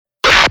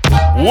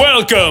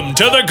Welcome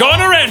to the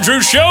Garner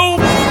Andrews Show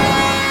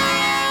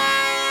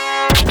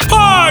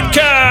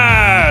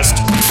podcast.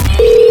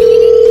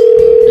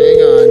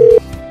 Hang on.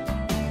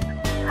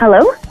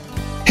 Hello?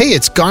 Hey,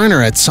 it's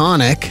Garner at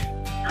Sonic.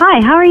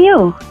 Hi, how are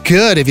you?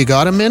 Good. Have you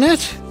got a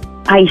minute?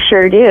 I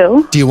sure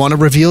do. Do you want to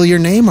reveal your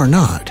name or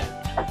not?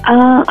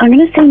 I'm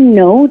going to say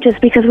no just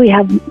because we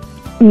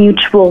have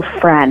mutual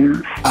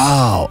friends.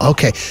 Oh,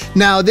 okay.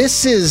 Now,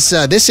 this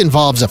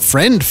involves a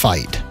friend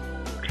fight.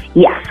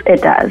 Yes,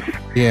 it does.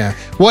 Yeah.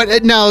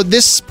 What? Now,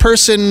 this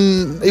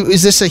person,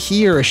 is this a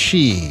he or a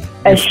she?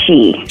 A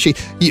she.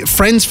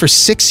 Friends for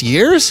 6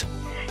 years?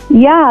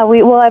 Yeah,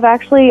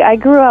 I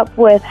grew up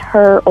with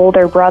her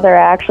older brother.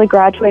 I actually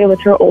graduated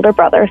with her older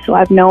brother, so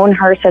I've known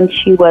her since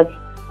she was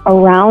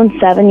around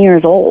 7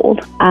 years old.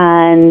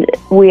 And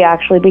we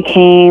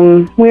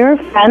were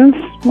friends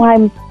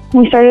when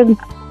we started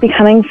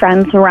becoming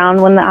friends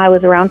around when I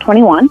was around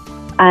 21.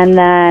 And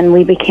then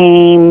we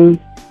became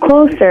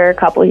closer a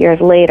couple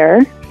years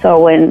later,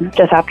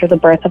 just after the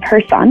birth of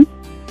her son.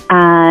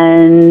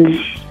 And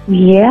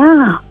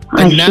yeah,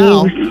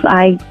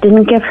 I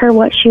didn't give her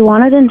what she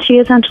wanted, and she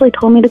essentially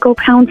told me to go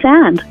pound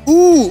sand.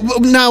 Ooh,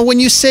 now when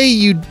you say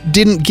you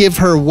didn't give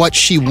her what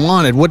she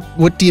wanted,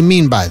 what do you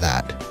mean by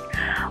that?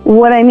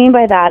 What I mean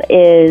by that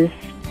is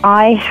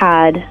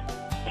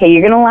you're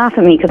going to laugh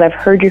at me because I've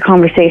heard your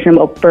conversation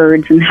about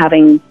birds and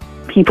having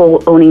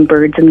people owning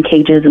birds in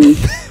cages and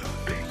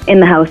in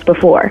the house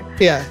before.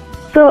 Yeah.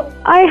 So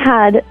I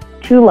had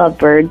 2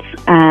 lovebirds,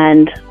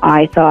 and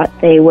I thought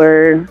they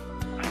were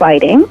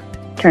fighting.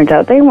 Turns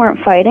out they weren't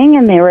fighting,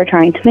 and they were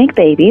trying to make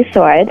babies,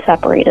 so I had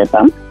separated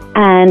them.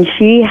 And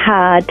she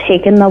had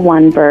taken the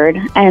one bird,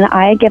 and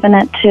I had given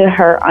it to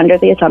her under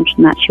the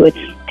assumption that she was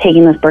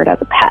taking this bird as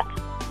a pet.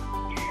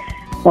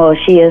 Well,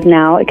 she is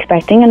now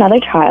expecting another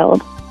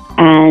child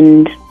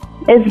and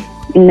is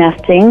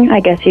nesting,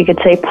 I guess you could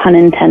say, pun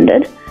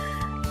intended,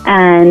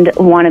 and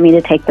wanted me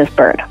to take this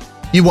bird.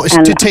 You want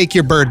to take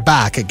your bird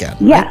back again?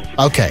 Yes. Right?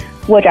 Okay.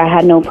 Which I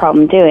had no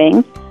problem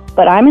doing,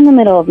 but I'm in the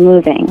middle of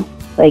moving.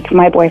 Like,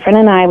 my boyfriend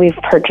and I, we've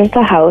purchased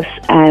a house,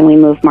 and we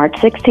moved March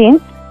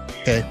 16th.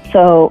 Okay.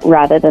 So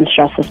rather than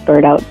stress this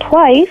bird out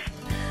twice,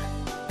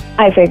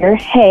 I figure,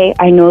 hey,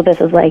 I know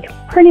this is like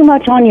pretty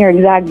much on your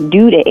exact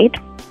due date,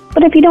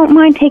 but if you don't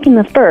mind taking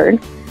this bird,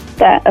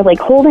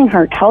 holding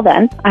her till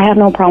then, I have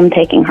no problem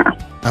taking her.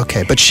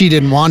 Okay, but she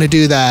didn't want to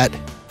do that.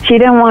 She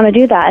didn't want to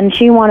do that, and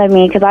she wanted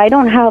me, because I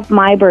don't have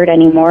my bird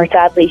anymore.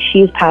 Sadly,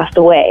 she's passed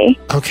away.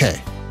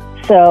 Okay.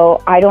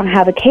 So I don't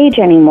have a cage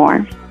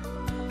anymore.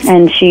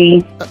 And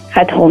she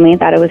had told me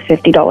that it was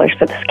 $50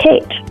 for this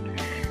cage.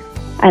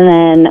 And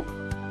then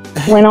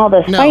when all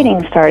this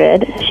fighting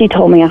started, she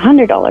told me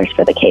 $100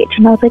 for the cage.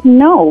 And I was like,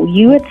 no,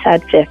 you had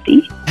said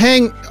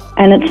 $50.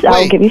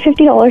 I'll give you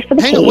 $50 for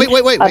the cage.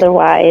 Wait.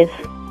 Otherwise,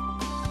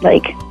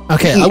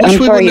 okay,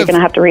 I'm sorry, you're going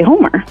to have to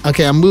rehome her.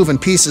 Okay, I'm moving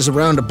pieces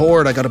around a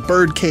board. I got a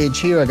bird cage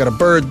here. I got a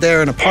bird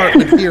there, an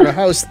apartment here, a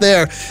house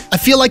there. I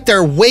feel like there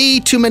are way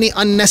too many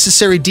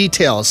unnecessary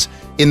details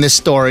in this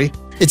story.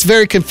 It's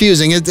very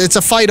confusing. It's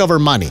a fight over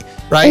money,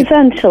 right?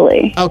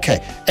 Essentially. Okay,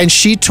 and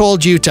she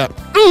told you to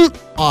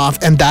off,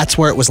 and that's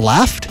where it was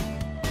left?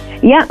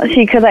 Yeah,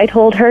 because I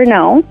told her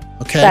no,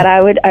 that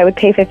I would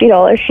pay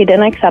 $50. She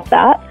didn't accept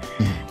that.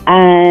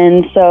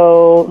 And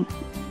so...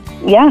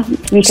 yeah,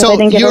 because I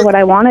didn't give her what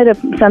I wanted.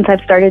 Since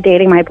I've started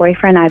dating my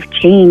boyfriend, I've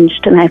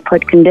changed and I've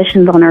put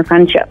conditions on our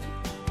friendship.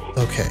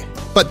 Okay.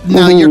 But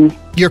now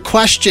your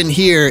question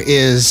here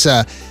is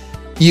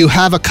you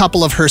have a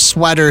couple of her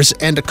sweaters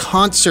and a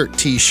concert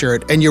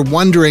T-shirt, and you're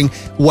wondering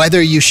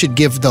whether you should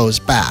give those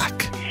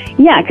back.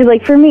 Yeah,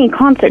 because for me,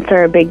 concerts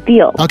are a big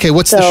deal. Okay,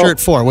 what's the shirt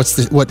for?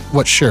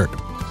 What shirt?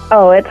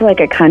 Oh, it's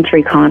like a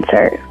country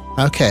concert.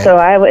 Okay. So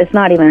it's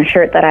not even a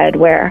shirt that I'd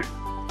wear.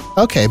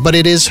 Okay, but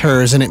it is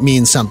hers and it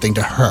means something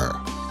to her.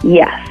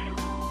 Yes.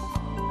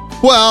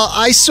 Well,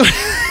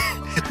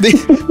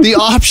 the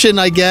option,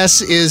 I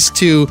guess, is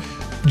to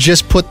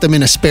just put them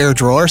in a spare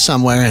drawer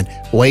somewhere and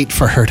wait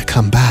for her to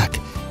come back.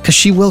 Because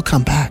she will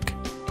come back.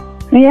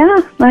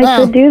 Yeah, I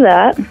could do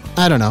that.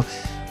 I don't know.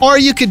 Or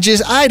you could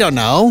I don't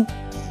know.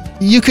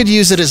 You could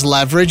use it as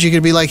leverage. You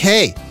could be like,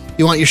 hey,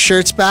 you want your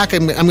shirts back?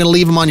 I'm going to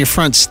leave them on your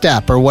front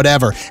step or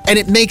whatever. And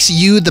it makes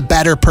you the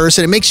better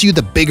person. It makes you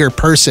the bigger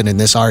person in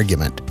this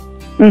argument.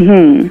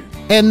 Mm-hmm.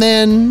 And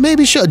then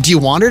maybe do you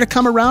want her to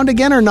come around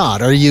again or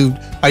not? Are you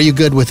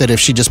good with it if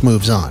she just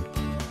moves on?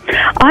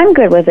 I'm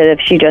good with it if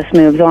she just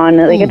moves on.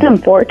 It's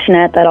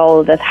unfortunate that all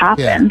of this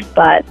happened,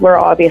 but we're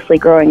obviously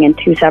growing in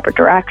 2 separate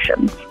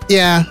directions.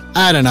 Yeah,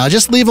 I don't know.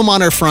 Just leave them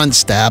on her front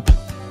step.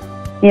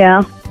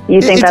 Yeah. You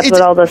think that's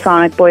what all the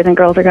Sonic boys and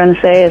girls are going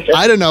to say?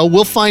 I don't know.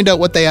 We'll find out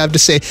what they have to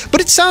say.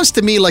 But it sounds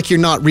to me like you're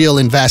not real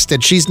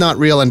invested. She's not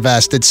real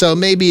invested. So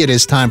maybe it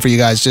is time for you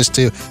guys just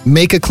to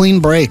make a clean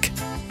break.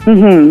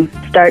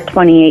 Mm-hmm. Start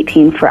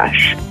 2018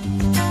 fresh.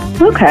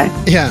 Okay.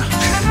 Yeah.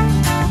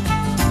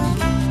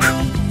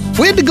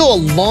 We had to go a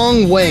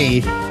long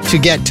way to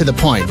get to the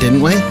point,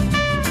 didn't we?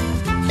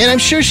 And I'm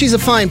sure she's a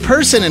fine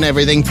person and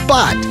everything,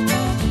 but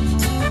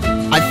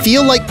I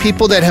feel like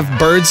people that have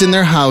birds in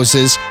their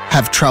houses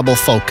have trouble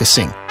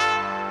focusing.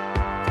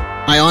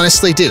 I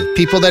honestly do.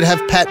 People that have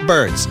pet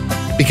birds,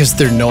 because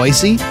they're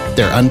noisy,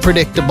 they're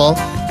unpredictable.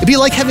 It'd be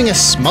like having a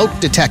smoke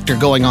detector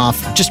going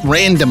off just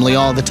randomly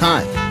all the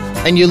time,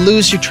 and you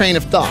lose your train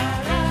of thought.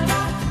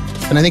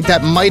 And I think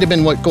that might have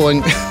been what's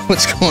going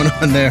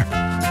on there.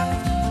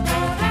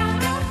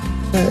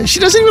 She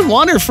doesn't even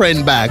want her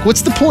friend back.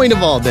 What's the point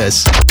of all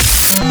this?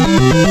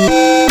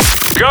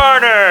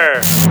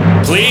 Garner!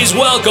 Please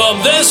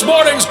welcome this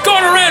morning's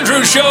Garner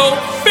Andrews Show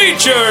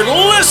featured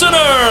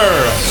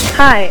listener!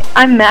 Hi,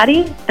 I'm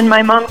Maddie, and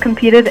my mom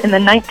competed in the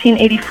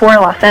 1984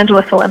 Los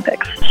Angeles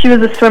Olympics. She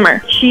was a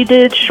swimmer. She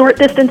did short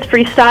distance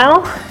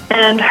freestyle,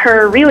 and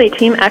her relay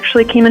team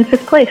actually came in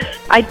 5th place.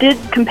 I did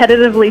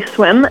competitively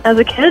swim as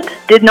a kid,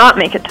 did not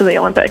make it to the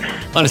Olympics.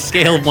 On a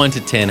scale of 1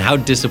 to 10, how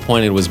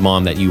disappointed was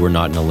Mom that you were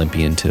not an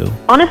Olympian too?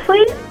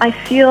 Honestly, I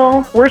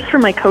feel worse for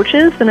my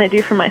coaches than I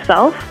do for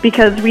myself,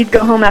 because we'd go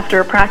home after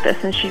a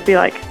practice and she'd be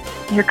like,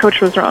 your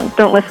coach was wrong.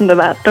 Don't listen to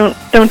that. Don't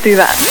do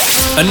that.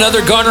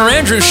 Another Garner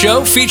Andrews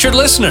Show featured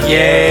listener.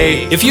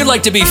 Yay! If you'd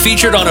like to be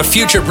featured on a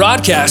future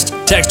broadcast,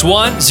 text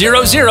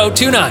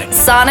 10029.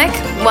 Sonic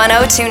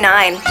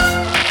 1029.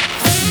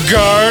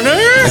 Garner?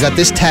 I got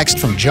this text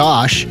from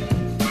Josh.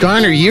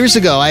 Garner, years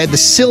ago, I had the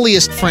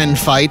silliest friend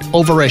fight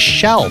over a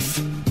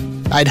shelf.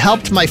 I'd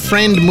helped my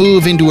friend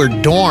move into her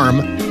dorm,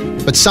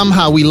 but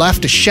somehow we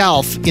left a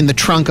shelf in the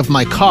trunk of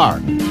my car.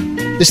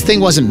 This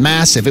thing wasn't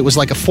massive. It was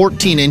like a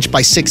 14-inch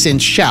by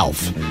 6-inch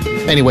shelf.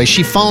 Anyway,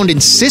 she phoned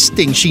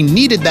insisting she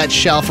needed that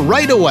shelf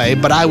right away,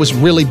 but I was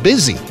really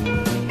busy.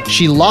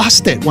 She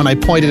lost it when I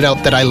pointed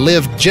out that I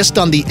lived just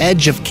on the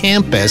edge of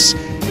campus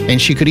and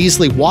she could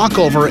easily walk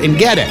over and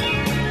get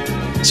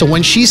it. So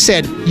when she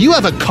said, "You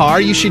have a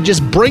car, you should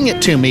just bring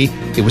it to me,"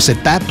 it was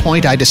at that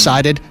point I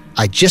decided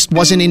I just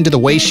wasn't into the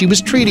way she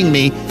was treating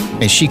me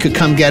and she could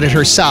come get it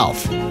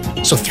herself.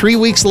 So 3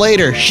 weeks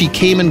later, she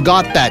came and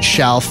got that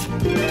shelf.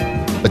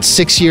 But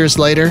 6 years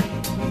later,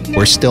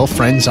 we're still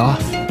friends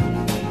off.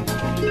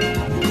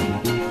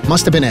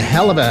 Must have been a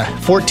hell of a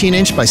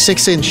 14-inch by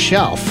 6-inch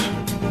shelf.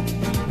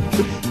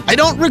 I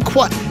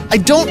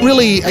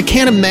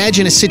can't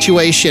imagine a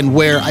situation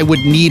where I would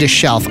need a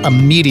shelf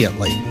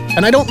immediately.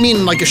 And I don't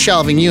mean like a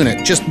shelving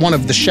unit, just one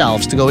of the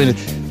shelves to go in.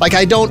 Like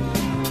I don't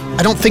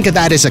think of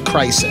that as a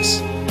crisis.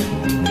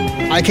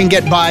 I can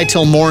get by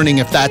till morning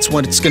if that's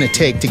what it's going to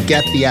take to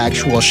get the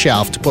actual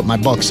shelf to put my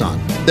books on.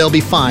 They'll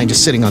be fine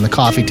just sitting on the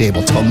coffee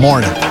table till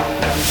morning.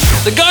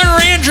 The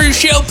Garner Andrews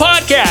Show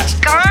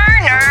podcast.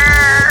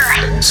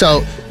 Garner!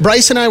 So,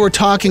 Bryce and I were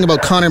talking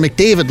about Connor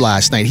McDavid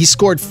last night. He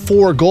scored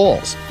 4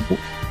 goals.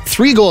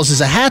 3 goals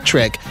is a hat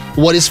trick.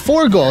 What is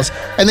 4 goals?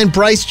 And then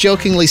Bryce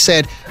jokingly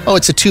said, "Oh,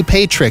 it's a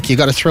toupee trick. You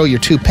got to throw your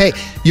toupee."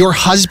 Your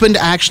husband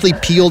actually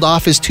peeled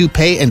off his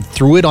toupee and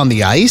threw it on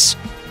the ice?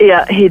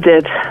 Yeah, he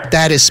did.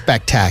 That is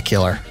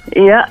spectacular.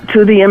 Yeah,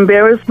 to the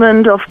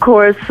embarrassment, of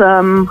course,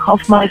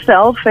 of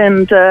myself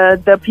and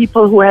the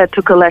people who had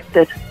to collect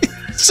it.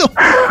 So,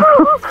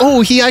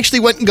 he actually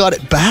went and got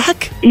it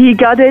back? He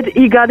got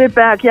it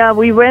back. Yeah,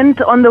 we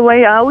went on the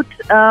way out.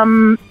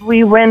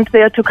 We went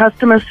there to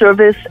customer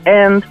service,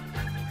 and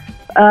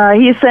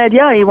he said,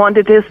 yeah, he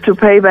wanted his to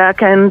pay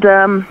back, and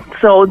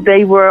so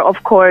they were,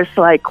 of course,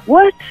 like,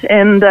 what?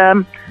 And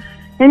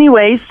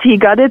anyways, he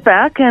got it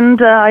back,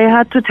 and I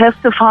had to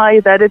testify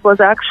that it was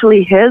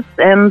actually his,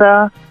 and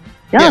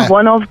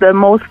one of the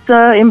most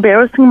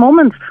embarrassing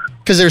moments.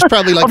 Because there's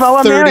probably like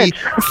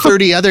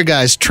 30 other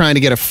guys trying to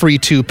get a free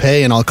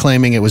toupee and all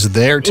claiming it was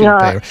their toupee.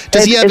 Yeah,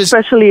 Does he have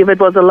especially if it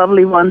was a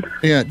lovely one.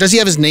 Yeah. Does he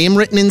have his name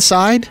written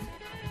inside?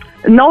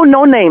 No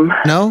name.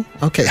 No?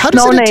 Okay. How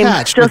does it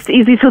attach? Just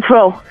easy to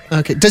throw.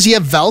 Okay. Does he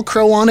have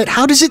Velcro on it?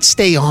 How does it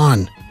stay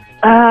on?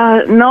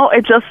 No,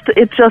 it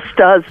just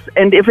does.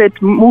 And if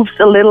it moves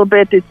a little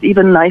bit, it's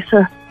even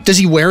nicer. Does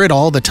he wear it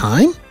all the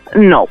time?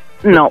 No,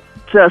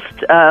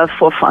 just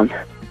for fun.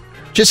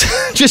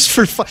 Just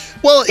for fun.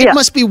 Well, it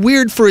must be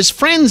weird for his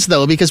friends,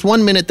 though, because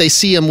one minute they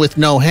see him with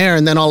no hair,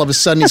 and then all of a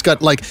sudden he's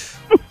got like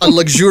a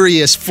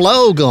luxurious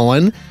flow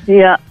going.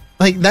 Yeah.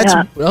 Like, that's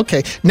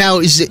okay. Now,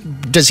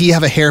 does he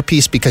have a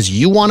hairpiece because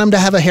you want him to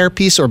have a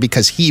hairpiece or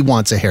because he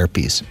wants a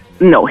hairpiece?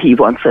 No, he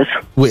wants it.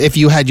 If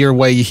you had your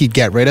way, he'd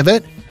get rid of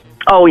it?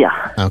 Oh,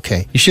 yeah.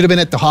 Okay. You should have been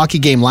at the hockey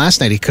game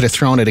last night. He could have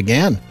thrown it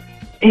again.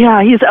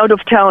 Yeah, he's out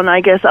of town, I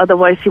guess.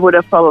 Otherwise, he would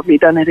have probably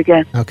done it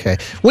again. Okay.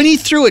 When he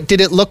threw it,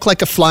 did it look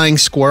like a flying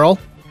squirrel?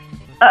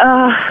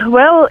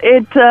 Well,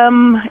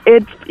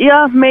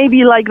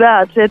 maybe like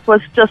that. It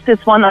was just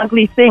this one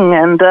ugly thing,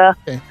 and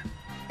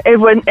it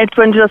went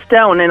just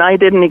down, and I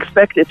didn't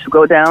expect it to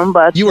go down.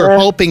 But you were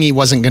hoping he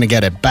wasn't going to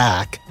get it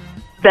back.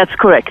 That's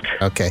correct.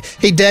 Okay.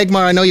 Hey,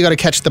 Dagmar, I know you got to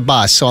catch the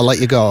bus, so I'll let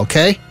you go,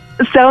 okay?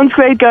 Sounds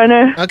great,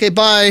 Garner. Okay,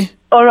 bye.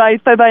 All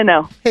right, bye-bye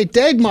now. Hey,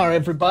 Dagmar,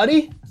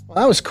 everybody. Well,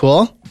 that was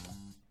cool.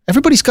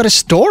 Everybody's got a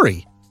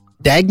story.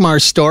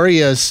 Dagmar's story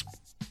is,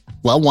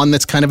 well, one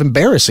that's kind of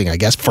embarrassing, I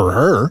guess, for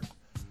her.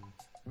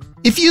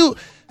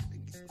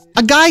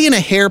 A guy in a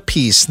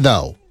hairpiece,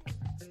 though,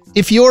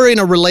 if you're in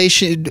a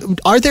relation,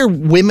 are there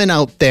women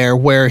out there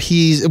where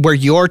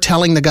you're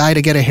telling the guy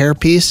to get a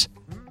hairpiece?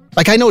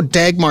 Like, I know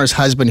Dagmar's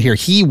husband here,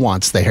 he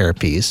wants the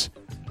hairpiece.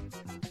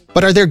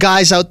 But are there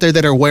guys out there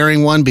that are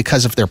wearing one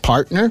because of their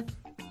partner?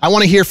 I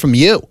want to hear from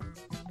you.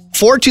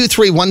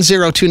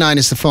 423-1029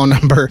 is the phone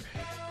number.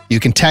 You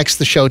can text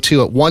the show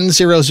too at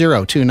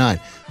 10029.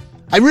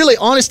 I really,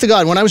 honest to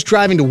God, when I was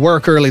driving to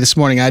work early this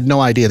morning, I had no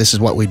idea this is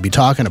what we'd be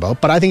talking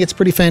about, but I think it's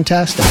pretty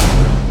fantastic.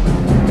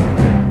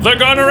 The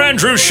Garner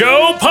Andrews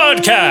Show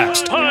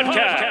podcast. I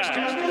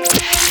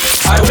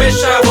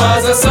wish I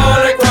was a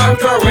Sonic Rock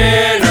Door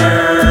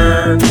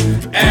winner.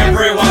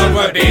 Everyone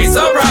would be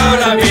so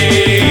proud of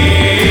me.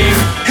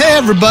 Hey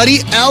everybody,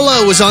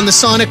 Ella was on the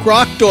Sonic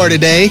Rock Door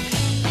today.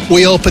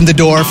 We opened the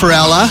door for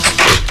Ella.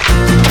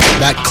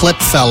 That clip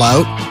fell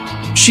out.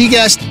 She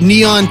guessed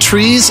neon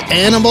trees,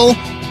 animal,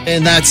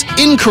 and that's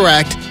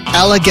incorrect.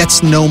 Ella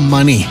gets no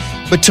money.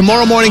 But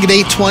tomorrow morning at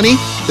 8:20,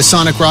 the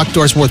Sonic Rock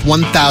Door's worth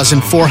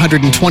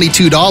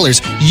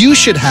 $1,422. You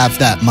should have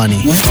that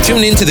money.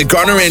 Tune in to the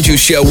Garner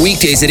Andrews Show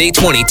weekdays at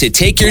 8:20 to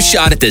take your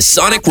shot at the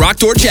Sonic Rock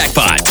Door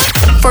jackpot.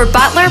 For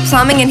Butler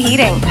Plumbing and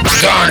Heating.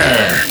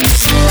 Garner.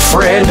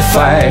 Friend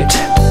fight,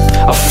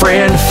 a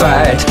friend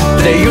fight.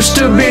 They used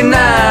to be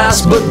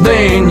nice, but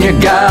then you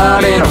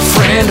got in a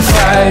friend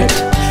fight.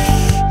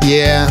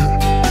 Yeah.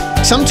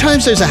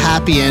 Sometimes there's a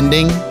happy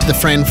ending to the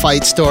friend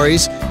fight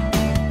stories.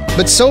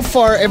 But so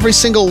far, every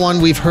single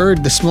one we've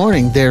heard this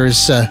morning,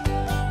 there's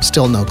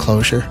still no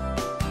closure.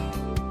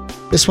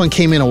 This one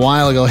came in a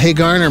while ago. Hey,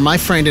 Garner, my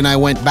friend and I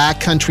went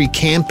backcountry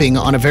camping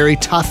on a very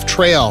tough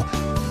trail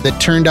that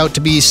turned out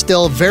to be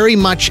still very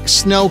much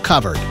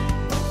snow-covered.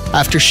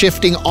 After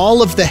shifting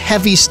all of the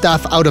heavy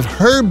stuff out of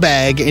her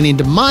bag and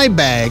into my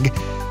bag,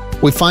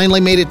 we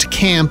finally made it to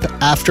camp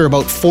after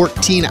about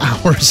 14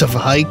 hours of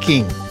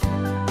hiking.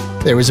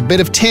 There was a bit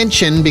of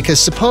tension because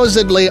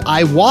supposedly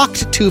I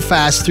walked too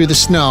fast through the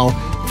snow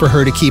for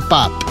her to keep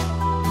up.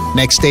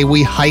 Next day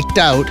we hiked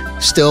out,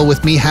 still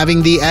with me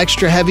having the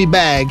extra heavy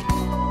bag.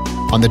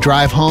 On the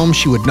drive home,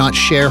 she would not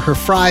share her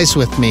fries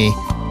with me.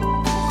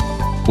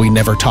 We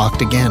never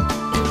talked again.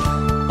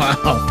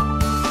 Wow.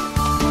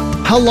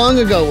 How long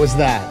ago was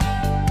that?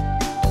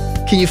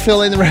 Can you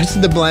fill in the rest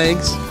of the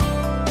blanks?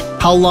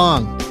 How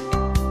long?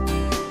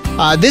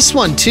 This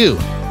one too.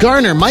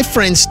 Garner, my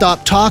friend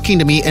stopped talking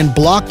to me and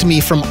blocked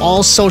me from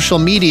all social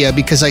media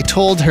because I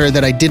told her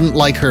that I didn't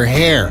like her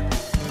hair.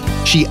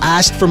 She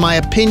asked for my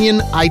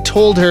opinion. I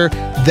told her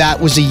that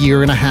was a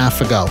year and a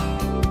half ago.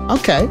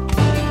 Okay.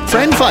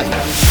 Friend fight.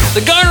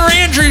 The Garner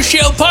Andrews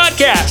Show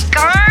podcast.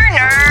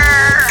 Garner!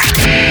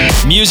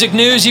 Music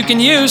news you can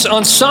use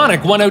on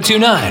Sonic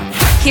 1029.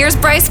 Here's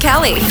Bryce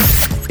Kelly.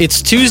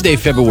 It's Tuesday,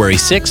 February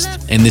 6th,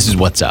 and this is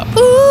what's up.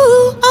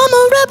 Ooh, I'm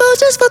a rebel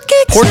just for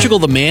kicks. Portugal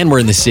the Man were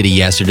in the city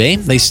yesterday.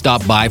 They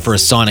stopped by for a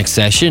Sonic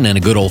session and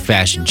a good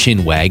old-fashioned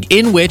chinwag,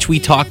 in which we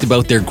talked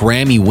about their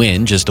Grammy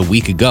win just a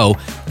week ago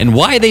and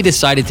why they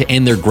decided to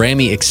end their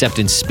Grammy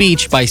acceptance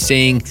speech by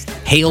saying,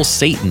 "Hail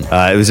Satan."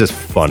 It was just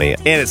funny,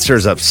 and it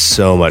stirs up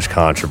so much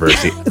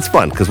controversy. It's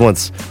fun, because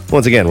once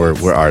again,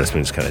 we're artists. We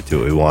just kind of do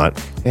what we want,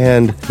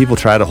 and people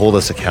try to hold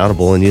us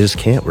accountable, and you just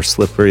can't. We're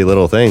slippery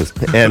little things,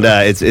 and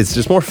it's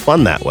just more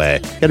fun that way.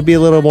 You got to be a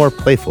little more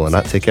playful and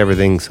not take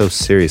everything so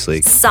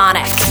seriously.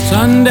 Sonic.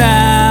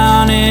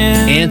 Sundown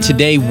And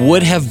today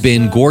would have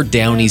been Gord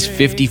Downey's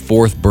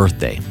 54th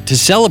birthday. To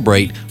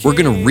celebrate, we're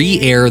going to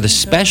re-air the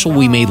special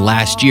we made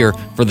last year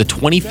for the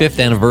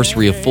 25th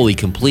anniversary of Fully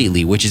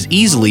Completely, which is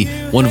easily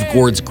one of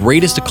Gord's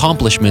greatest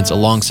accomplishments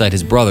alongside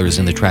his brothers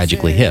in the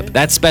Tragically Hip.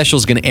 That special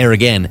is going to air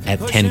again at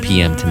 10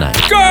 p.m. tonight.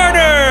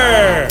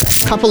 Garner!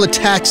 Couple of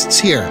texts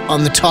here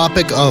on the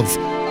topic of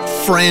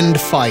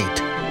friend fight.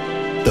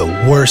 The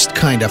worst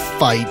kind of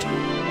fight.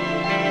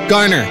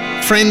 Garner,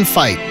 friend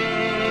fight.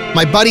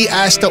 My buddy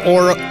asked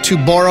to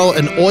borrow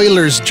an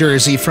Oilers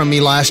jersey from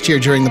me last year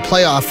during the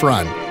playoff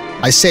run.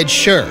 I said,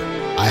 sure,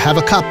 I have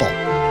a couple.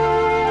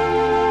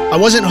 I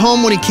wasn't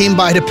home when he came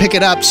by to pick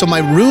it up, so my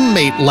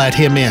roommate let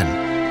him in.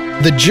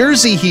 The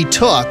jersey he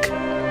took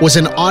was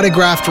an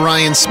autographed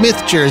Ryan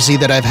Smith jersey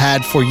that I've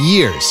had for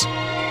years.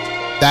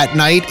 That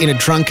night, in a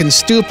drunken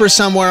stupor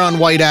somewhere on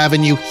White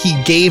Avenue, he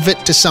gave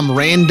it to some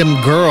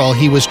random girl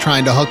he was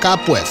trying to hook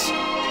up with.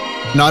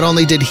 Not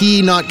only did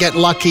he not get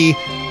lucky,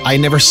 I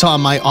never saw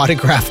my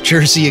autographed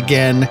jersey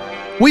again.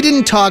 We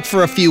didn't talk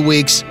for a few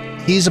weeks.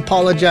 He's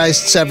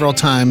apologized several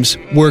times.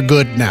 We're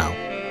good now.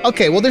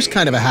 Okay, well, there's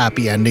kind of a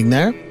happy ending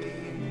there.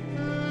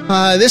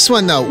 This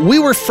one, though. We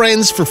were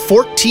friends for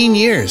 14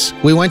 years.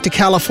 We went to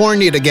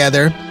California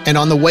together, and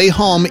on the way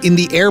home in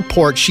the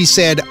airport, she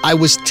said I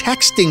was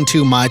texting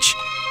too much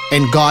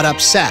and got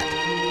upset.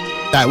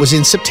 That was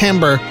in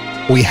September.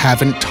 We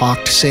haven't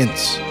talked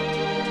since.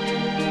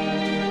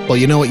 Well,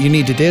 you know what you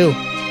need to do?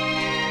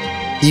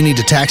 You need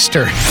to text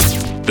her.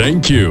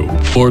 Thank you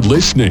for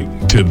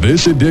listening to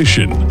this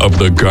edition of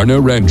the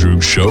Garner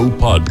Andrews Show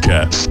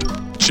podcast.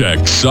 Check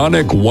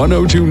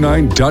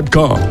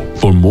Sonic1029.com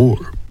for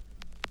more.